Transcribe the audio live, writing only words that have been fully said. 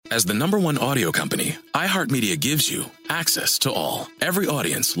As the #1 audio company, iHeartMedia gives you access to all. Every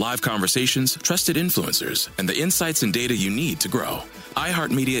audience, live conversations, trusted influencers, and the insights and data you need to grow.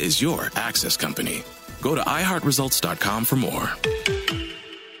 iHeartMedia is your access company. Go to iHeartResults.com for more.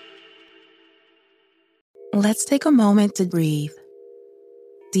 Let's take a moment to breathe.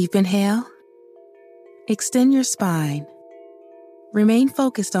 Deep inhale. Extend your spine. Remain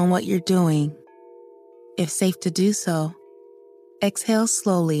focused on what you're doing. If safe to do so, exhale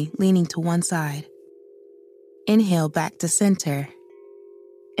slowly, leaning to one side. Inhale back to center.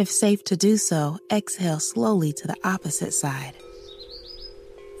 If safe to do so, exhale slowly to the opposite side.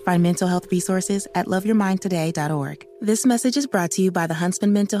 Find mental health resources at loveyourmindtoday.org. This message is brought to you by the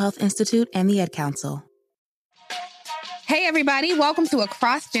Huntsman Mental Health Institute and the Ed Council. Hey, everybody. Welcome to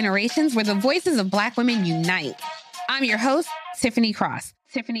Across Generations, where the voices of Black women unite. I'm your host, Tiffany Cross.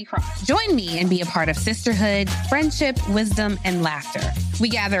 Join me and be a part of sisterhood, friendship, wisdom, and laughter. We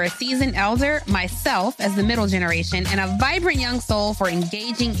gather a seasoned elder, myself as the middle generation, and a vibrant young soul for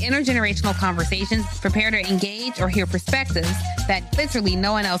engaging intergenerational conversations. Prepare to engage or hear perspectives that literally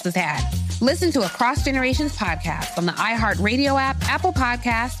no one else has had. Listen to Across Generations podcast on the iHeartRadio app, Apple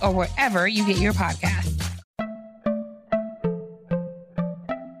Podcasts, or wherever you get your podcasts.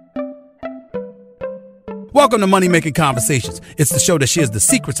 Welcome to Money Making Conversations. It's the show that shares the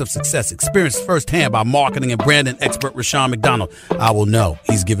secrets of success, experienced firsthand by marketing and branding expert Rushion McDonald. I will know.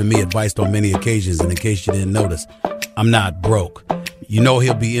 He's given me advice on many occasions, and in case you didn't notice, I'm not broke. You know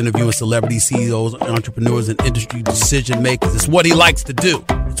he'll be interviewing celebrity CEOs, entrepreneurs, and industry decision makers. It's what he likes to do.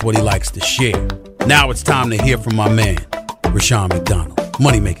 It's what he likes to share. Now it's time to hear from my man, Rushion McDonald.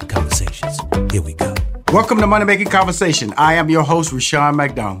 Money Making Conversations. Here we go. Welcome to Money Making Conversation. I am your host, Rushion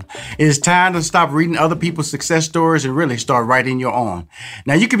McDonald. It is time to stop reading other people's success stories and really start writing your own.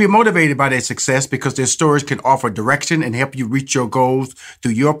 Now, you can be motivated by their success because their stories can offer direction and help you reach your goals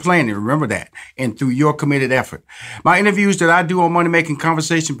through your planning. Remember that. And through your committed effort. My interviews that I do on Money Making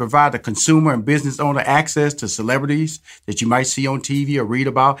Conversation provide the consumer and business owner access to celebrities that you might see on TV or read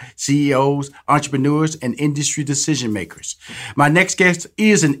about, CEOs, entrepreneurs, and industry decision makers. My next guest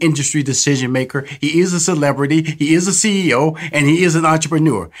is an industry decision maker. He is a celebrity, he is a CEO, and he is an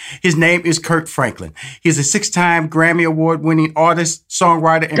entrepreneur. His name is Kirk Franklin. He's a 6-time Grammy Award winning artist,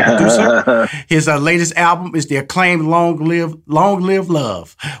 songwriter, and producer. His latest album is the acclaimed Long Live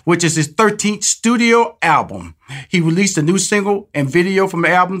Love, which is his 13th studio album. He released a new single and video from the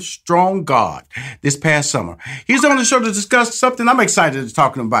album Strong God this past summer. He's on the show to discuss something I'm excited to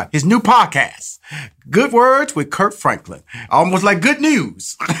talk about, his new podcast, Good Words with Kirk Franklin. Almost like good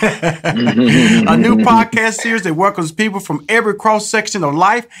news. A new podcast series that welcomes people from every cross-section of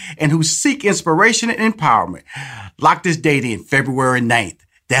life and who seek inspiration and empowerment. Lock this date in February 9th.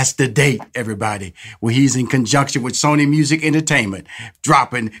 That's the date, everybody, where he's in conjunction with Sony Music Entertainment,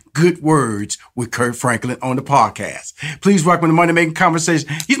 dropping Good Words with Kirk Franklin on the podcast. Please welcome to Money Making Conversation.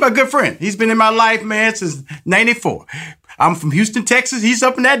 He's my good friend. He's been in my life, man, since 94. I'm from Houston, Texas. He's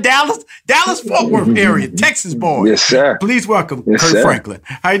up in that Dallas-Fort Worth area, Texas boy. Yes, sir. Please welcome Yes, Kirk sir. Franklin.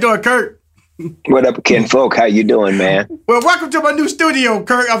 How you doing, Kirk? What up, kinfolk? How you doing, man? Well, welcome to my new studio,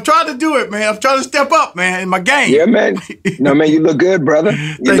 Kirk. I'm trying to do it, man. I'm trying to step up, man, in my game. Yeah, man. No, man, you look good, brother.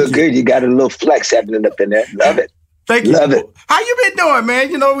 You look good. You got a little flex happening up in there. Love it. Thank you. Love it. How you been doing,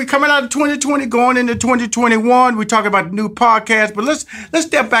 man? You know, we coming out of 2020, going into 2021. We talk about the new podcast, but let's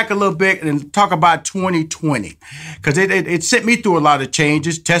step back a little bit and talk about 2020 because it sent me through a lot of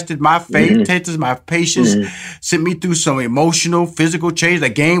changes, tested my faith, tested my patience, sent me through some emotional, physical change. I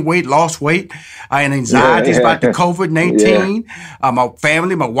gained weight, lost weight, and anxieties about the COVID-19. My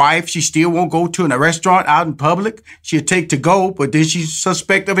family, my wife, she still won't go to a restaurant out in public. She'll take to go, but then she's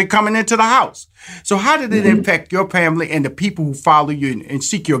suspect of it coming into the house. So how did it impact your family and the people who follow you and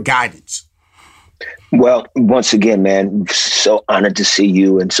seek your guidance? Well, once again, man, so honored to see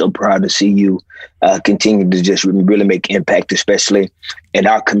you and so proud to see you continue to just really make impact, especially in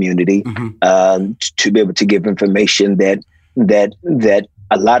our community, to be able to give information that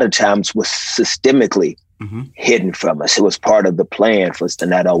a lot of times was systemically hidden from us. It was part of the plan for us to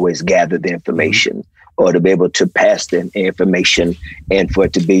not always gather the information or to be able to pass the information and for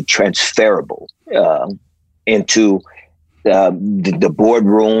it to be transferable into the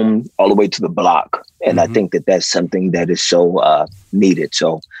boardroom all the way to the block. And I think that that's something that is so needed.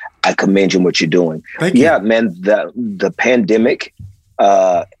 So I commend you on what you're doing. Thank you. Yeah, man, the pandemic,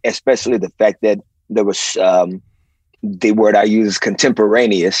 especially the fact that there was the word I use is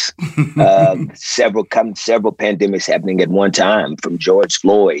contemporaneous, several pandemics happening at one time, from George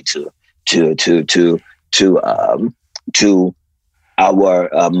Floyd to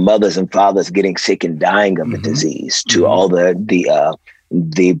our mothers and fathers getting sick and dying of the disease, to all the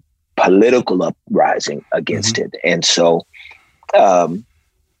the political uprising against it. And so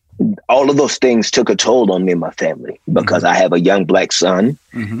all of those things took a toll on me and my family because I have a young Black son.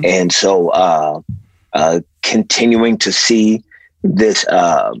 And so continuing to see this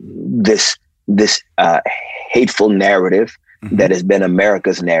hateful narrative that has been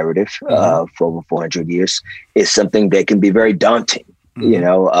America's narrative for over 400 years is something that can be very daunting, you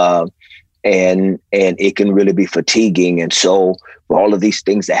know, and it can really be fatiguing. And so for all of these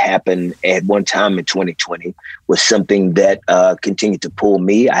things that happened at one time in 2020 was something that continued to pull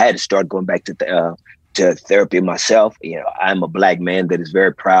me. I had to start going back to therapy myself. You know, I'm a Black man that is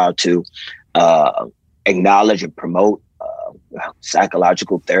very proud to acknowledge and promote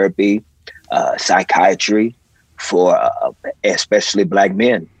psychological therapy, psychiatry for especially Black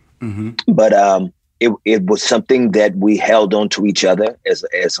men. But it was something that we held on to each other as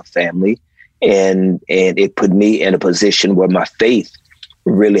a family. And it put me in a position where my faith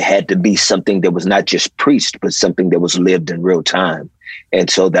really had to be something that was not just preached, but something that was lived in real time.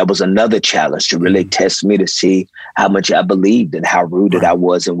 And so that was another challenge to really test me to see how much I believed and how rooted I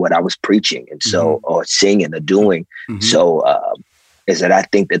was in what I was preaching. And so, or singing or doing. So, is that I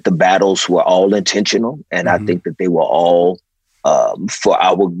think that the battles were all intentional, and I think that they were all for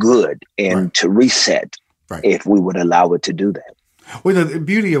our good and to reset if we would allow it to do that. Well, the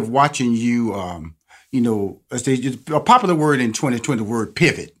beauty of watching you, you know, a popular word in 2020, the word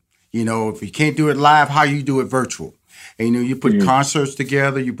pivot. You know, if you can't do it live, how you do it virtual. And, you know, you put concerts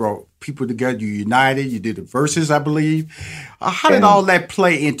together, you brought people together, you united, you did the verses, I believe. How did all that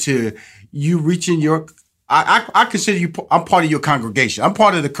play into you reaching your... I consider you, I'm part of your congregation. I'm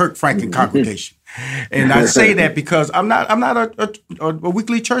part of the Kirk Franklin congregation. And I say that because I'm not a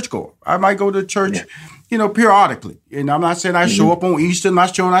weekly churchgoer. I might go to church, you know, periodically. And I'm not saying I show up on Easter, I'm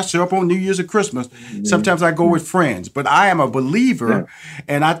not showing I show up on New Year's or Christmas. Sometimes I go with friends. But I am a believer,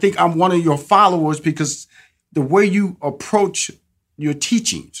 and I think I'm one of your followers because the way you approach your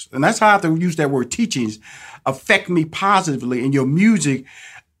teachings, and that's how I have to use that word teachings, affect me positively, and your music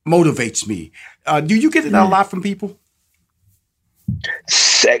motivates me. Do you get it a lot from people?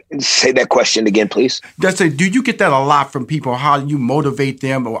 Say that question again, please. Do you get that a lot from people, how you motivate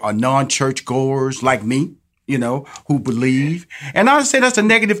them or non-church goers like me, you know, who believe? And I would say that's a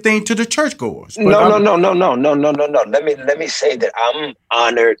negative thing to the church goers. No. Let me say that I'm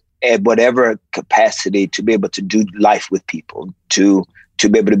honored at whatever capacity to be able to do life with people, to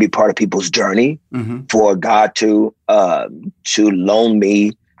be able to be part of people's journey, for God to loan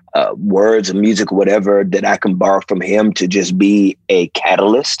me words of music, whatever that I can borrow from him to just be a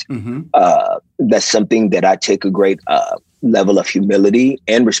catalyst. That's something that I take a great level of humility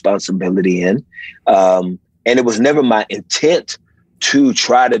and responsibility in. And it was never my intent to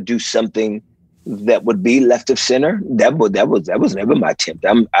try to do something that would be left of center. That was never my attempt.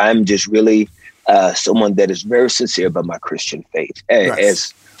 I'm just really someone that is very sincere about my Christian faith,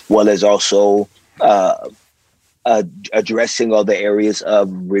 as well as also addressing all the areas of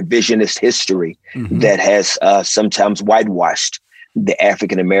revisionist history that has sometimes whitewashed the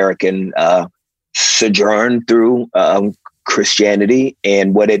African-American sojourn through Christianity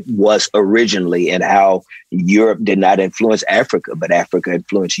and what it was originally, and how Europe did not influence Africa, but Africa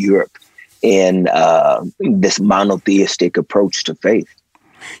influenced Europe in this monotheistic approach to faith.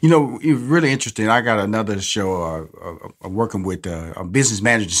 You know, it's really interesting. I got another show working with a business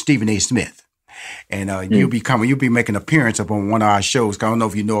manager, Stephen A. Smith. And you'll be making an appearance up on one of our shows. I don't know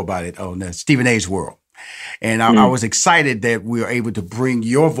if you know about it, on Stephen A's World. And I was excited that we were able to bring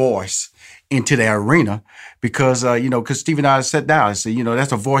your voice into the arena because, because Stephen and I sat down and said,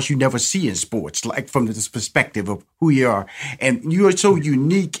 that's a voice you never see in sports, like from this perspective of who you are. And you are so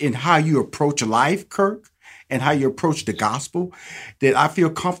unique in how you approach life, Kirk, and how you approach the gospel, that I feel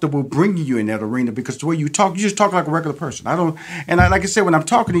comfortable bringing you in that arena because the way you talk, you just talk like a regular person. Like I said, when I'm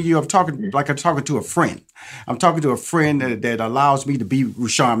talking to you, I'm talking like I'm talking to a friend. I'm talking to a friend that allows me to be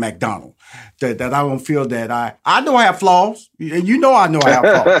Rushion McDonald. That I don't feel that I know I have flaws, and I know I have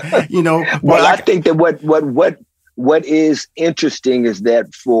flaws. Well, I think that what is interesting is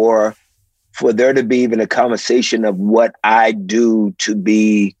that for there to be even a conversation of what I do to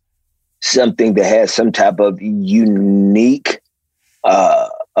be something that has some type of unique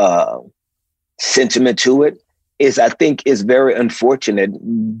sentiment to it I think is very unfortunate,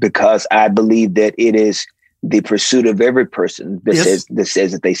 because I believe that it is the pursuit of every person that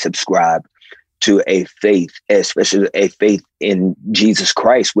says that they subscribe to a faith, especially a faith in Jesus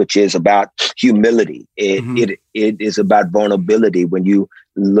Christ, which is about humility. It is about vulnerability. When you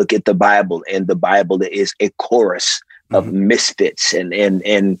look at the Bible, and the Bible is a chorus of misfits and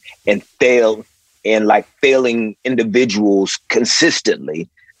and like failing individuals consistently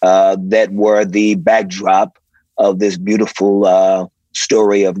that were the backdrop of this beautiful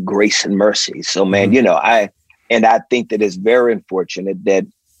story of grace and mercy. So, man, I think that it's very unfortunate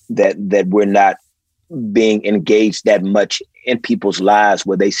that we're not being engaged that much in people's lives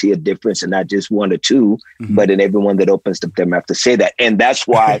where they see a difference, and not just one or two, but in everyone that opens up their mouth to say that. And that's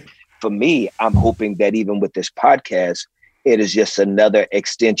why, for me, I'm hoping that even with this podcast, it is just another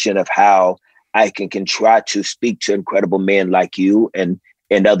extension of how I can try to speak to incredible men like you and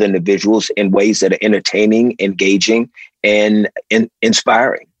other individuals in ways that are entertaining, engaging, and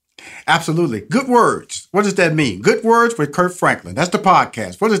inspiring. Absolutely. Good words. What does that mean? Good words with Kirk Franklin. That's the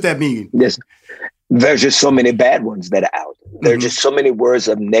podcast. What does that mean? There's just so many bad ones that are out. There are just so many words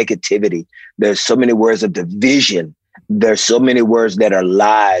of negativity. There's so many words of division. There's so many words that are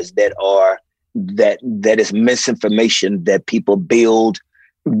lies, that is misinformation that people build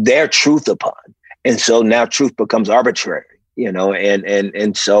their truth upon. And so now truth becomes arbitrary,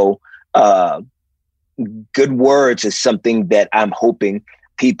 and so good words is something that I'm hoping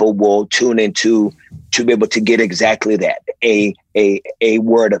people will tune into to be able to get exactly that. A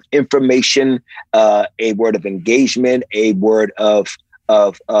word of information, a word of engagement, a word of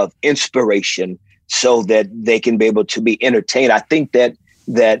inspiration, so that they can be able to be entertained. I think that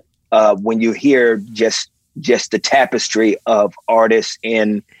when you hear just the tapestry of artists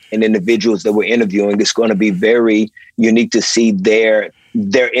and individuals that we're interviewing, it's going to be very unique to see their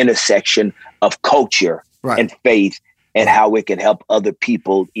intersection of culture and faith, and how it can help other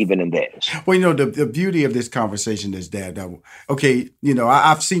people even in theirs. Well, the beauty of this conversation is that,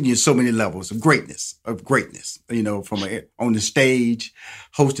 I've seen you in so many levels of greatness, from on the stage,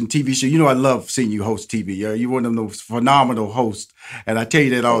 hosting TV shows. I love seeing you host TV. You're one of those phenomenal hosts. And I tell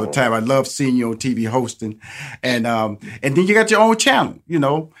you that all the time. I love seeing you on TV hosting. And then you got your own channel,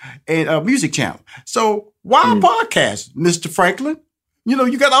 and a music channel. So why a podcast, Mr. Franklin?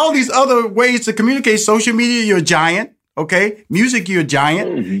 You got all these other ways to communicate. Social media, you're a giant. Okay. Music, you're a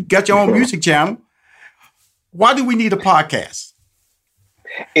giant. You got your own music channel. Why do we need a podcast?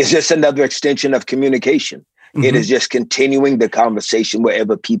 It's just another extension of communication. It is just continuing the conversation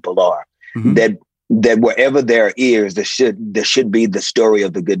wherever people are. That wherever there are ears, there should be the story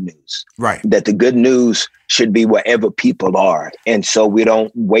of the good news. Right. That the good news should be wherever people are. And so we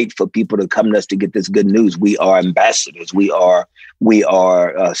don't wait for people to come to us to get this good news. We are ambassadors. We are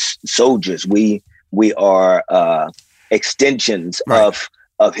soldiers. We are extensions of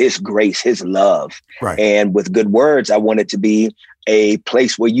his grace, his love. Right. And with good words, I want it to be a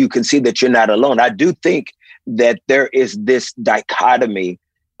place where you can see that you're not alone. I do think that there is this dichotomy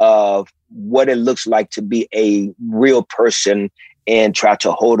of what it looks like to be a real person and try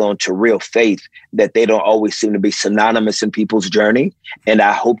to hold on to real faith, that they don't always seem to be synonymous in people's journey. And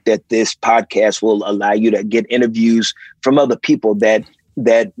I hope that this podcast will allow you to get interviews from other people that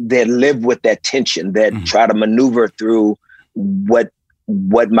live with that tension, that try to maneuver through what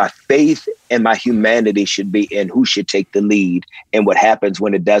my faith and my humanity should be, and who should take the lead, and what happens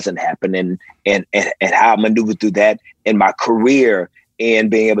when it doesn't happen, and how I maneuver through that in my career,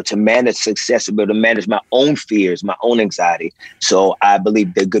 and being able to manage success, and be able to manage my own fears, my own anxiety. So I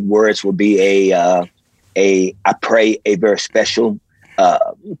believe that good words will be I pray, a very special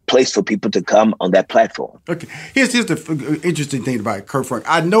place for people to come on that platform. Okay, here's the interesting thing about Kirk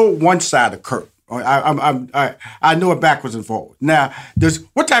Franklin. I know one side of Kirk. I know it backwards and forwards. Now,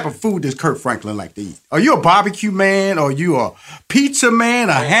 what type of food does Kirk Franklin like to eat? Are you a barbecue man? Are you a pizza man?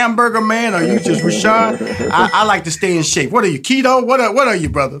 A hamburger man? Are you just Rashawn? I like to stay in shape. What are you, keto? What are you,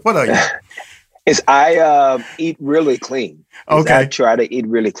 brother? What are you? I eat really clean. Okay. I try to eat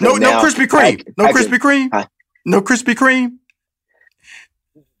really clean. No Krispy Kreme. No Krispy Kreme.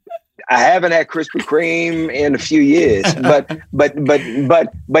 I haven't had Krispy Kreme in a few years, but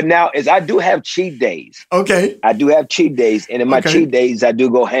now as I do have cheat days. Okay. I do have cheat days, and in my cheat days I do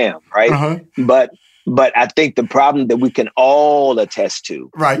go ham, right? Uh-huh. But I think the problem that we can all attest to,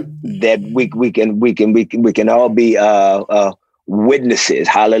 right, that we can all be witnesses,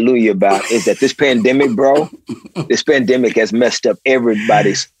 hallelujah, about, is that this pandemic, bro, this pandemic has messed up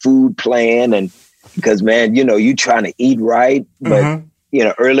everybody's food plan, and because, man, you trying to eat right, but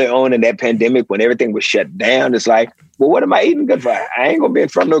early on in that pandemic, when everything was shut down, it's like, well, what am I eating good for? I ain't gonna be in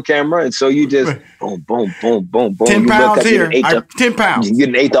front of no camera. And so you just boom, boom, boom, boom, boom. 10 pounds here. 10 pounds.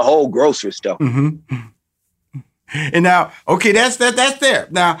 You ate the whole grocery store. Mm-hmm. And now, okay, that's there.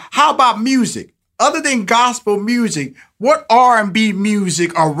 Now, how about music? Other than gospel music, what R&B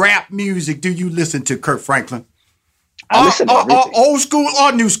music or rap music do you listen to, Kirk Franklin? I listen to everything. Old school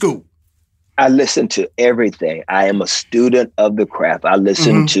or new school? I listen to everything. I am a student of the craft. I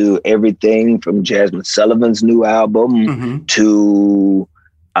listen to everything from Jasmine Sullivan's new album to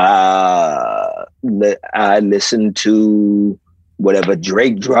I listen to whatever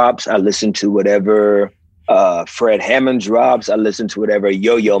Drake drops. I listen to whatever Fred Hammond drops. I listen to whatever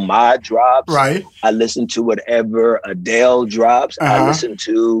Yo-Yo Ma drops. Right. I listen to whatever Adele drops. I listen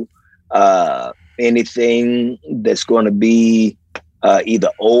to anything that's going to be either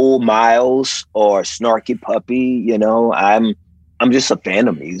Old Miles or Snarky Puppy. You know, I'm just a fan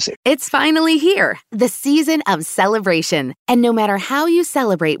of music. It's finally here, the season of celebration. And no matter how you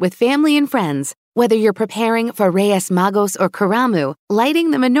celebrate with family and friends, whether you're preparing for Reyes Magos or Karamu,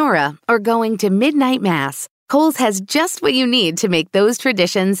 lighting the menorah, or going to midnight mass, Kohl's has just what you need to make those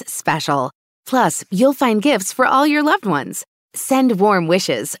traditions special. Plus, you'll find gifts for all your loved ones. Send warm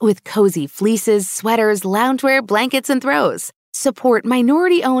wishes with cozy fleeces, sweaters, loungewear, blankets, and throws. Support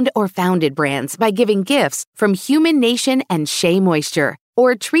minority-owned or founded brands by giving gifts from Human Nation and Shea Moisture,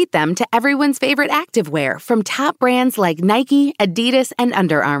 or treat them to everyone's favorite activewear from top brands like Nike, Adidas, and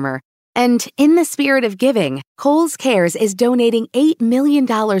Under Armour. And in the spirit of giving, Kohl's Cares is donating $8 million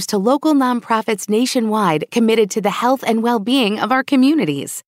to local nonprofits nationwide committed to the health and well-being of our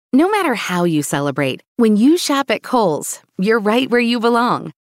communities. No matter how you celebrate, when you shop at Kohl's, you're right where you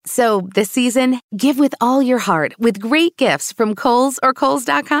belong. So this season, give with all your heart with great gifts from Kohl's or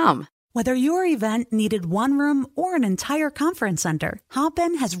Kohls.com. Whether your event needed one room or an entire conference center,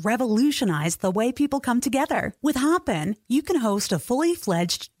 Hopin has revolutionized the way people come together. With Hopin, you can host a fully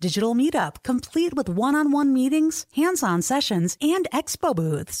fledged digital meetup, complete with one-on-one meetings, hands-on sessions, and expo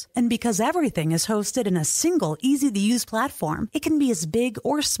booths. And because everything is hosted in a single, easy-to-use platform, it can be as big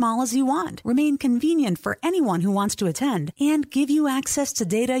or small as you want, remain convenient for anyone who wants to attend, and give you access to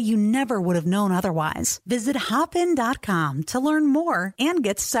data you never would have known otherwise. Visit hopin.com to learn more and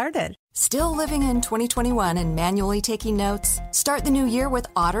get started. Still living in 2021 and manually taking notes? Start the new year with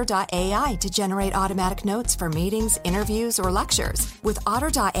Otter.ai to generate automatic notes for meetings, interviews, or lectures. With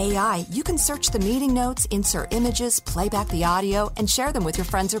Otter.ai, you can search the meeting notes, insert images, play back the audio, and share them with your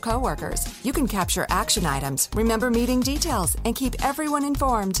friends or coworkers. You can capture action items, remember meeting details, and keep everyone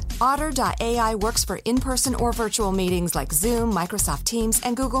informed. Otter.ai works for in-person or virtual meetings like Zoom, Microsoft Teams,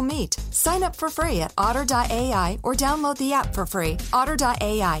 and Google Meet. Sign up for free at Otter.ai or download the app for free.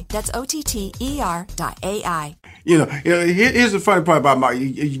 Otter.ai, that's OTTER.ai. Here's the funny part about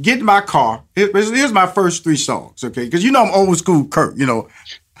you get in my car. Here's my first three songs, okay? Because I'm old school Kirk. I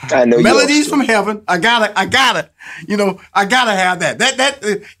know Melodies from Heaven. I gotta have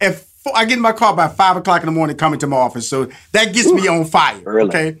that. If I get in my car by 5 o'clock in the morning coming to my office, so that gets me on fire. Really?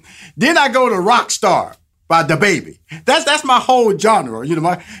 Okay. Then I go to Rockstar by the Baby. That's my whole genre,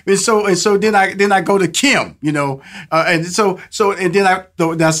 and so then I go to Kim, and then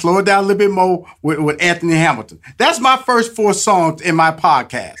I slow it down a little bit more with Anthony Hamilton. That's my first 4 songs in my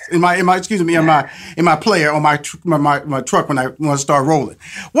podcast, in my player on my truck when I start rolling.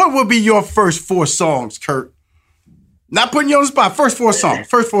 What would be your first 4 songs, Kirk? Not putting you on the spot. First 4 songs.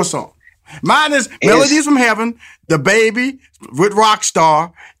 Mine is Melodies from Heaven, The Baby with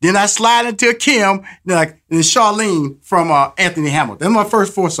Rockstar. Then I slide into Kim, then Charlene from Anthony Hamilton. Those are my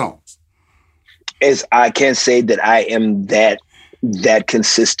first 4 songs. I can't say that I am that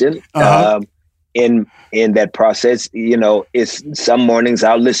consistent in that process. It's some mornings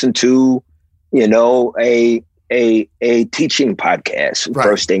I'll listen to, a teaching podcast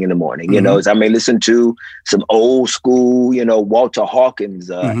first thing in the morning. As I may listen to some old school, Walter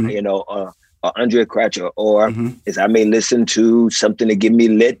Hawkins, Andrea Cratcher, or as I may listen to something to get me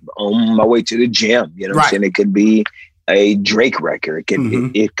lit on my way to the gym. What I'm saying? It could be a Drake record.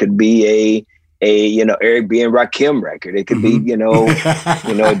 It could be a Eric B. and Rakim record. It could be a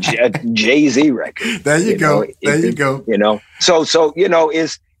Jay-Z record. There you go. So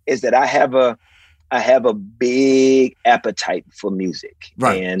is that I have a big appetite for music,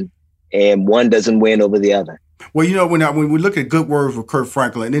 and one doesn't win over the other. Well, when we look at Good Words with Kirk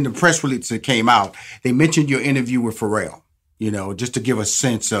Franklin, and in the press release that came out, they mentioned your interview with Pharrell, just to give a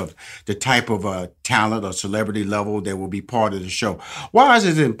sense of the type of talent or celebrity level that will be part of the show. Why is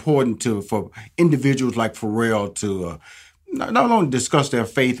it important for individuals like Pharrell to not only discuss their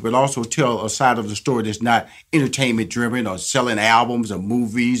faith, but also tell a side of the story that's not entertainment driven or selling albums or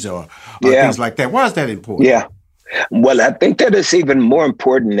movies or things like that? Why is that important? Yeah. Well, I think that it's even more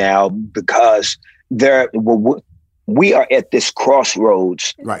important now because we are at this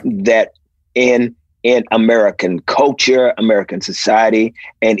crossroads that in American culture, American society,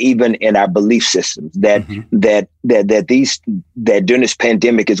 and even in our belief systems that during this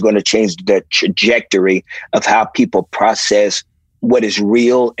pandemic is going to change the trajectory of how people process what is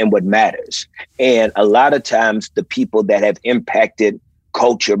real and what matters. And a lot of times the people that have impacted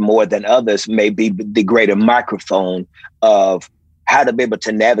culture more than others may be the greater microphone of how to be able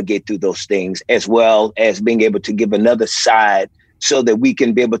to navigate through those things, as well as being able to give another side so that we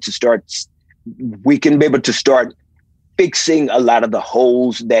can be able to start fixing a lot of the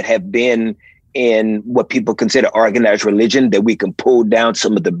holes that have been in what people consider organized religion, that we can pull down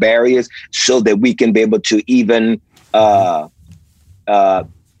some of the barriers so that we can be able to even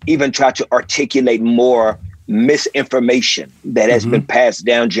try to articulate more misinformation that has been passed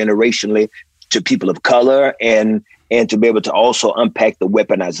down generationally to people of color, and to be able to also unpack the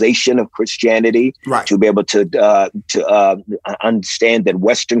weaponization of Christianity, to be able to understand that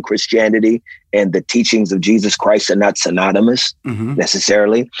Western Christianity and the teachings of Jesus Christ are not synonymous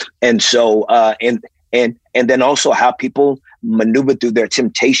necessarily. And so, and then also how people maneuver through their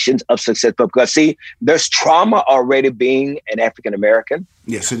temptations of success. Because see, there's trauma already being an African American,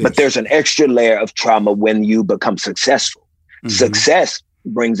 yes, it is. But there's an extra layer of trauma when you become successful. Success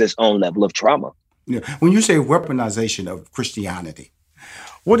brings its own level of trauma. Yeah. When you say weaponization of Christianity,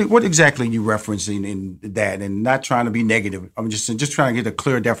 what exactly are you referencing in that? And not trying to be negative. I'm just trying to get a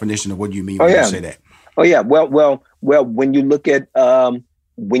clear definition of what you mean when you say that. Oh yeah. Well. When you look at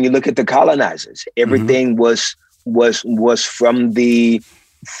the colonizers, everything was from the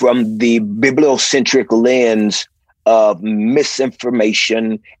bibliocentric lens of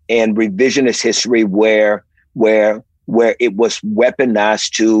misinformation and revisionist history, where it was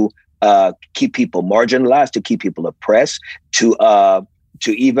weaponized to keep people marginalized, to keep people oppressed, to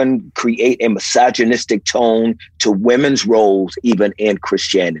even create a misogynistic tone to women's roles, even in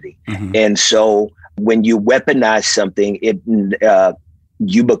Christianity. And so when you weaponize something,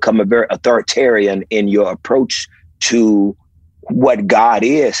 you become a very authoritarian in your approach to what God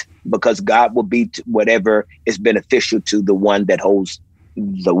is, because God will be whatever is beneficial to the one that holds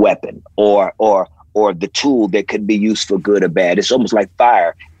the weapon or the tool that could be used for good or bad. It's almost like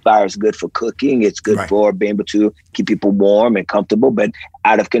fire. Fire is good for cooking. It's good for being able to keep people warm and comfortable, but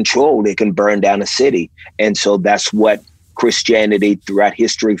out of control, it can burn down a city. And so that's what Christianity throughout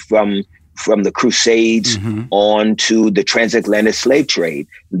history, from the Crusades on to the transatlantic slave trade.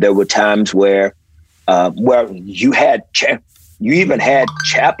 There were times where you even had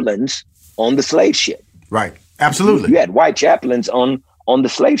chaplains on the slave ship. Right. Absolutely. You had white chaplains on the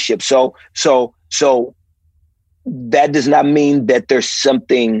slave ship. So that does not mean that there's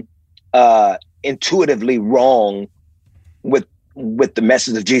something intuitively wrong with the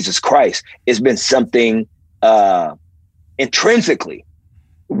message of Jesus Christ. It's been something intrinsically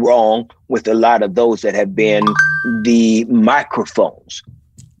wrong with a lot of those that have been the microphones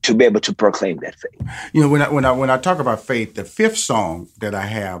to be able to proclaim that faith. You know, when I talk about faith, the fifth song that I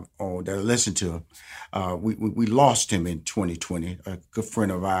have that I listen to, we lost him in 2020. A good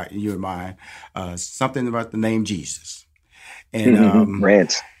friend of you and mine, something about the name Jesus, and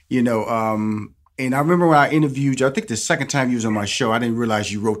Rants. You know, and I remember when I interviewed you. I think the second time you was on my show, I didn't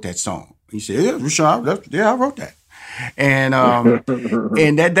realize you wrote that song. He said, "Yeah, Rashawn, I wrote that." And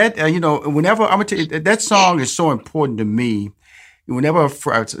and that you know, whenever I'm gonna tell you, that song is so important to me. Whenever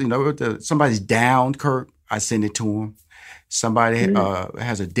somebody's down, Kirk, I send it to them. Somebody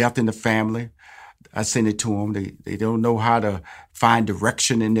has a death in the family, I send it to them. They don't know how to find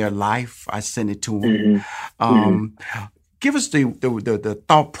direction in their life, I send it to them. Give us the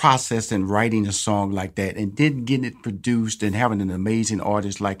thought process in writing a song like that, and then getting it produced and having an amazing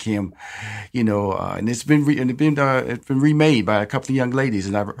artist like him, you know. And it's been remade by a couple of young ladies,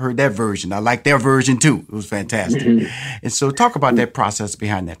 and I've heard that version. I like their version too. It was fantastic. And so, talk about that process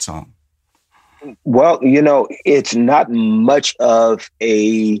behind that song. Well, you know, it's not much of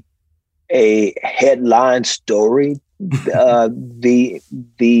a headline story.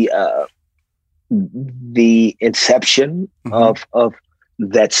 The inception of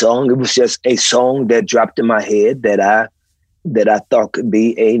that song, it was just a song that dropped in my head that I thought could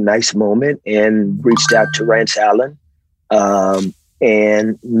be a nice moment, and reached out to Rance Allen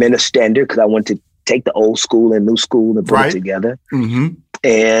and Minister, because I wanted to take the old school and new school and put it together.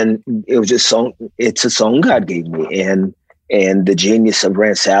 And it was just it's a song God gave me, and the genius of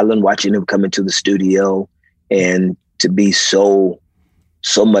Rance Allen, watching him come into the studio and to be so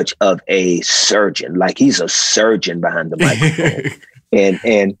much of a surgeon, like he's a surgeon behind the microphone,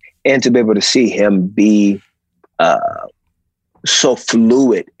 and to be able to see him be so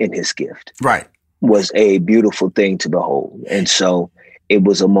fluid in his gift, was a beautiful thing to behold. And so it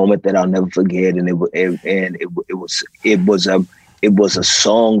was a moment that I'll never forget, and it was a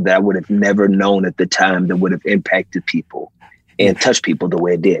song that I would have never known at the time that would have impacted people and touch people the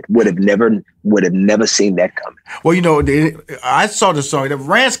way it did. Would have never seen that coming. Well, I saw the song. The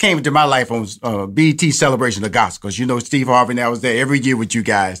Rance came into my life on BET Celebration of Gospel, because Steve Harvey and I was there every year with you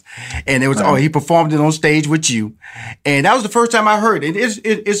guys, and it was he performed it on stage with you, and that was the first time I heard it.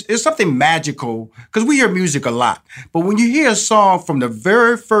 It's something magical, because we hear music a lot, but when you hear a song from the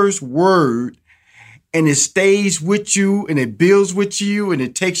very first word, and it stays with you, and it builds with you, and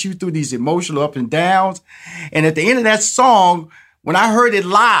it takes you through these emotional up and downs. And at the end of that song, when I heard it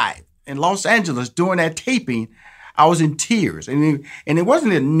live in Los Angeles during that taping, I was in tears. And it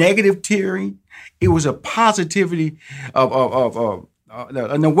wasn't a negative tearing. It was a positivity of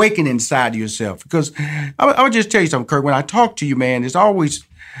an awakening inside of yourself. Because I'll just tell you something, Kirk. When I talk to you, man, it's always,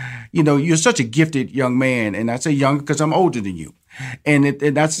 you're such a gifted young man. And I say young because I'm older than you.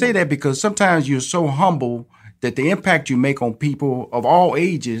 And I say that because sometimes you're so humble that the impact you make on people of all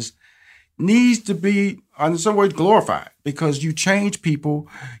ages needs to be, in some ways, glorified, because you change people.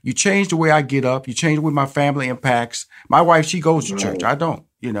 You change the way I get up. You change the way my family impacts. My wife, she goes to church. I don't.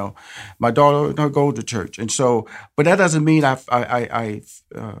 My daughter goes to church. And so, but that doesn't mean I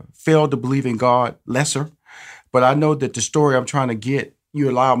failed to believe in God lesser. But I know that the story I'm trying to get, you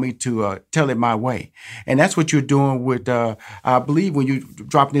allow me to tell it my way. And that's what you're doing with, I believe when you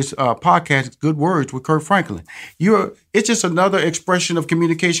drop this podcast, Good Words with Kirk Franklin. It's just another expression of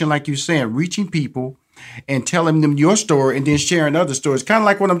communication, like you're saying, reaching people and telling them your story and then sharing other stories. Kind of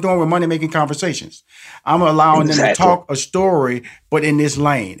like what I'm doing with Money Making Conversations. I'm allowing them to talk a story, but in this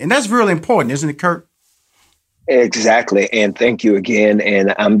lane. And that's really important, isn't it, Kirk? Exactly. And thank you again.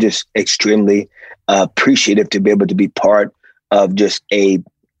 And I'm just extremely appreciative to be able to be part of just a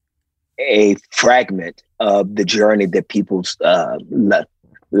fragment of the journey that people's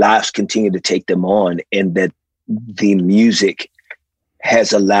lives continue to take them on, and that the music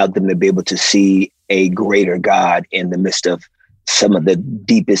has allowed them to be able to see a greater God in the midst of some of the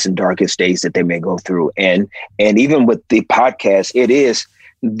deepest and darkest days that they may go through. And even with the podcast,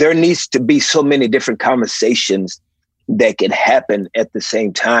 there needs to be so many different conversations that can happen at the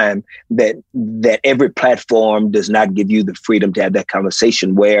same time, that every platform does not give you the freedom to have that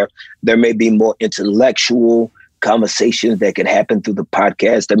conversation, where there may be more intellectual conversations that can happen through the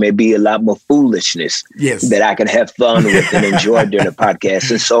podcast. There may be a lot more foolishness that I can have fun with and enjoy during the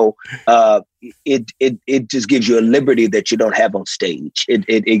podcast. And so it just gives you a liberty that you don't have on stage.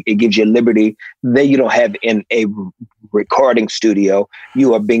 It gives you a liberty that you don't have in a recording studio.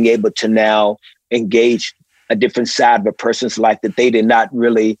 You are being able to now engage a different side of a person's life that they did not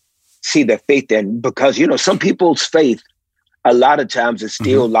really see their faith in. Because, some people's faith, a lot of times, is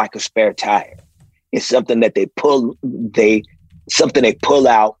still like a spare tire. It's something that they pull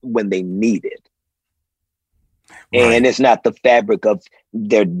out when they need it. Right. And it's not the fabric of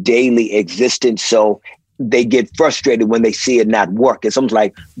their daily existence. So they get frustrated when they see it not work. It's almost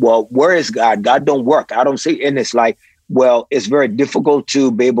like, well, where is God? God don't work. I don't see. And it's like, well, it's very difficult to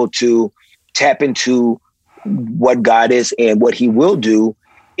be able to tap into what God is and what he will do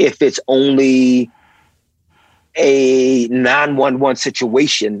if it's only a 911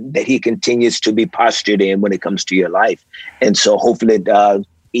 situation that he continues to be postured in when it comes to your life. And so hopefully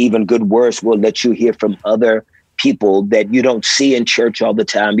even Good Words will let you hear from other people that you don't see in church all the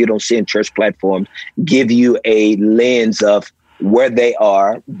time, you don't see in church platforms, give you a lens of where they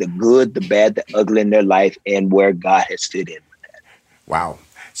are, the good, the bad, the ugly in their life, and where God has fit in with that. Wow.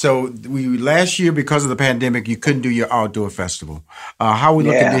 So last year, because of the pandemic, you couldn't do your outdoor festival. How are we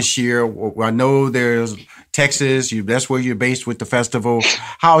looking this year? I know there's Texas. That's where you're based with the festival.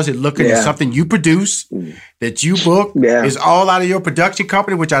 How is it looking? Is something you produce, that you book? Is all out of your production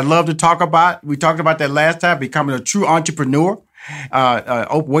company, which I love to talk about. We talked about that last time, becoming a true entrepreneur,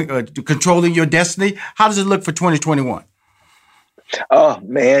 controlling your destiny. How does it look for 2021? Oh,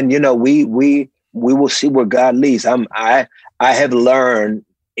 man, we will see where God leads. I have learned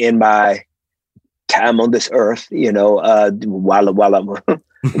in my time on this earth, while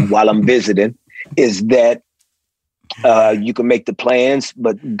I'm visiting, is that you can make the plans,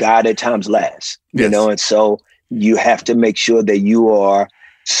 but God at times laughs, and so you have to make sure that you are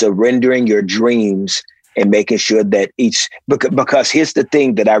surrendering your dreams and making sure that because here's the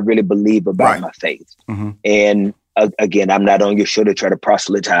thing that I really believe about my faith. And again, I'm not on your show to try to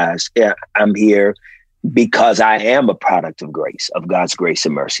proselytize. I'm here because I am a product of grace, of God's grace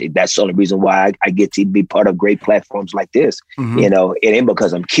and mercy. That's the only reason why I get to be part of great platforms like this. It ain't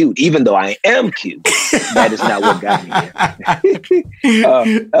because I'm cute, even though I am cute. That is not what got me here.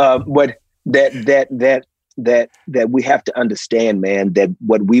 But that we have to understand, man, that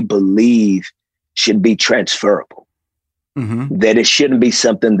what we believe should be transferable. That it shouldn't be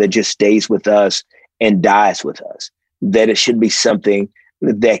something that just stays with us and dies with us. that it should be something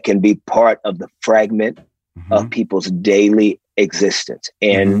that can be part of the fragment of people's daily existence.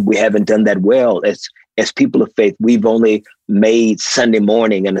 And we haven't done that well. As people of faith, we've only made Sunday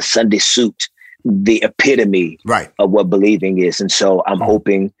morning and a Sunday suit the epitome of what believing is. And so I'm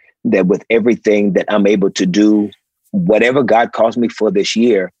hoping that with everything that I'm able to do, whatever God calls me for this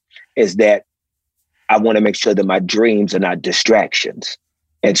year, is that I want to make sure that my dreams are not distractions.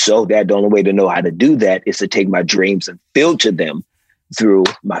 And so that the only way to know how to do that is to take my dreams and filter them through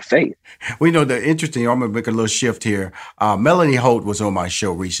my faith. Well, you know, the interesting, I'm going to make a little shift here. Melanie Holt was on my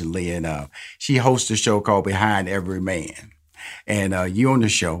show recently, and she hosts a show called Behind Every Man. And you on the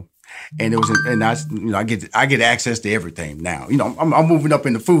show. And it was, and I get access to everything now. You know, I'm moving up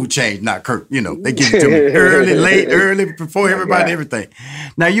in the food chain, not Kirk. You know, they give it to me early, late, early, before everybody, everything.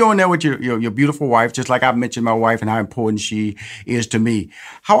 Now you're on there with your beautiful wife, just like I mentioned my wife and how important she is to me.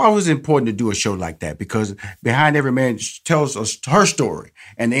 How was it important to do a show like that? Because Behind Every Man tells us her story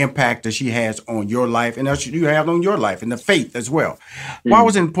and the impact that she has on your life and that you have on your life and the faith as well. Why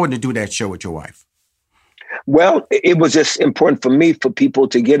was it important to do that show with your wife? Well, it was just important for me for people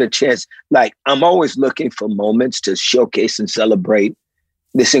to get a chance. Like, I'm always looking for moments to showcase and celebrate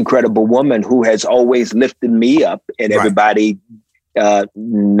this incredible woman who has always lifted me up, and everybody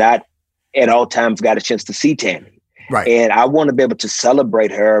not at all times got a chance to see Tammy. Right. And I want to be able to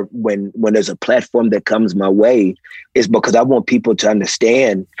celebrate her when there's a platform that comes my way, is because I want people to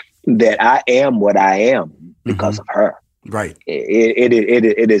understand that I am what I am because of her. Right.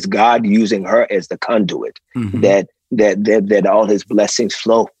 It is God using her as the conduit that all his blessings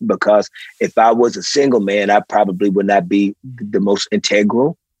flow. Because if I was a single man, I probably would not be the most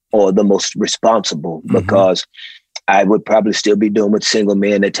integral or the most responsible, because I would probably still be doing what single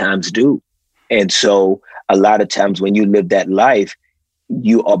men at times do. And so a lot of times when you live that life,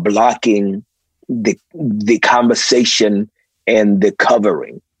 you are blocking the conversation and the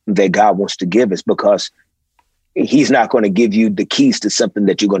covering that God wants to give us, because he's not going to give you the keys to something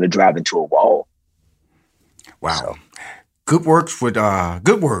that you're going to drive into a wall. Wow. So. Good words with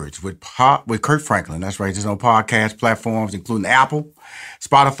Kirk Franklin. That's right. It's on podcast platforms, including Apple,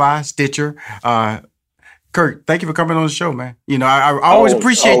 Spotify, Stitcher. Kirk, thank you for coming on the show, man. You know, I always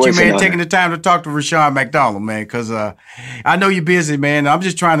appreciate you, man, taking the time to talk to Rushion McDonald, man, because I know you're busy, man. I'm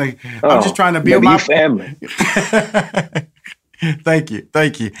just trying to build my family. Thank you.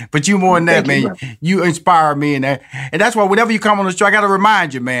 But you more than that, man. You inspire me, and that's why whenever you come on the show, I got to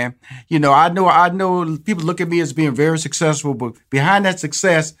remind you, man. You know, I know people look at me as being very successful, but behind that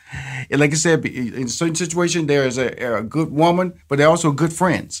success, like I said, in a certain situation, there is a good woman, but they're also good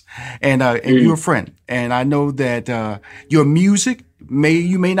friends, and you're a friend. And I know that your music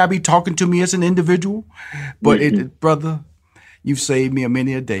you may not be talking to me as an individual, but brother. You've saved me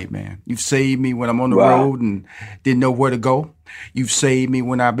many a day, man. You've saved me when I'm on the road and didn't know where to go. You've saved me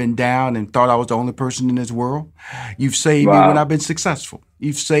when I've been down and thought I was the only person in this world. You've saved me when I've been successful.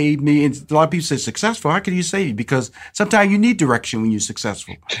 You've saved me. And a lot of people say, successful? How can you save me? Because sometimes you need direction when you're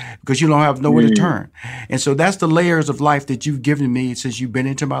successful, because you don't have nowhere to turn. And so that's the layers of life that you've given me since you've been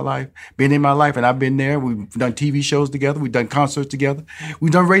in my life, and I've been there. We've done TV shows together. We've done concerts together.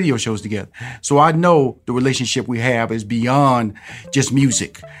 We've done radio shows together. So I know the relationship we have is beyond just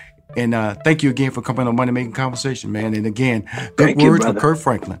music. And thank you again for coming on Money Making Conversation, man. And again, good words from Kirk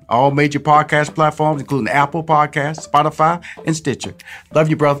Franklin. All major podcast platforms, including Apple Podcasts, Spotify, and Stitcher. Love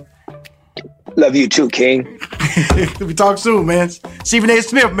you, brother. Love you too, King. We talk soon, man. Stephen A.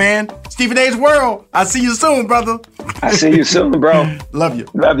 Smith, man. Stephen A.'s World. I'll see you soon, brother. I see you soon, bro. Love you.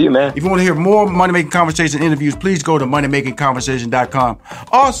 Love you, man. If you want to hear more Money Making Conversation interviews, please go to moneymakingconversation.com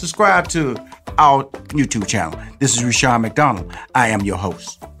or subscribe to our YouTube channel. This is Rushion McDonald. I am your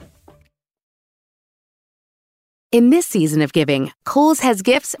host. In this season of giving, Kohl's has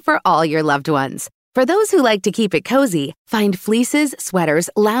gifts for all your loved ones. For those who like to keep it cozy, find fleeces, sweaters,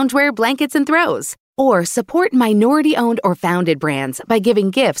 loungewear, blankets, and throws. Or support minority-owned or founded brands by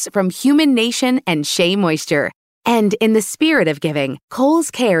giving gifts from Human Nation and Shea Moisture. And in the spirit of giving, Kohl's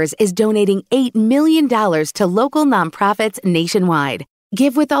Cares is donating $8 million to local nonprofits nationwide.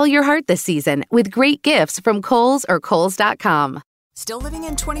 Give with all your heart this season with great gifts from Kohl's or Kohls.com. Still living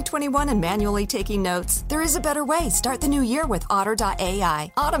in 2021 and manually taking notes? There is a better way. Start the new year with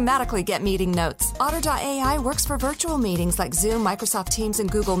Otter.ai. Automatically get meeting notes. Otter.ai works for virtual meetings like Zoom, Microsoft Teams, and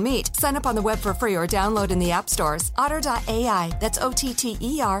Google Meet. Sign up on the web for free or download in the app stores. Otter.ai. That's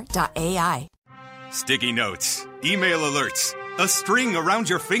OTTER.ai. Sticky notes, email alerts, a string around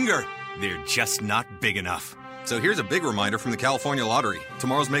your finger. They're just not big enough. So here's a big reminder from the California Lottery.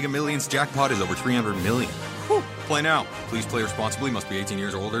 Tomorrow's Mega Millions jackpot is over $300 million. Whew. Play now. Please play responsibly. Must be 18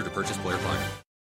 years or older to purchase player client.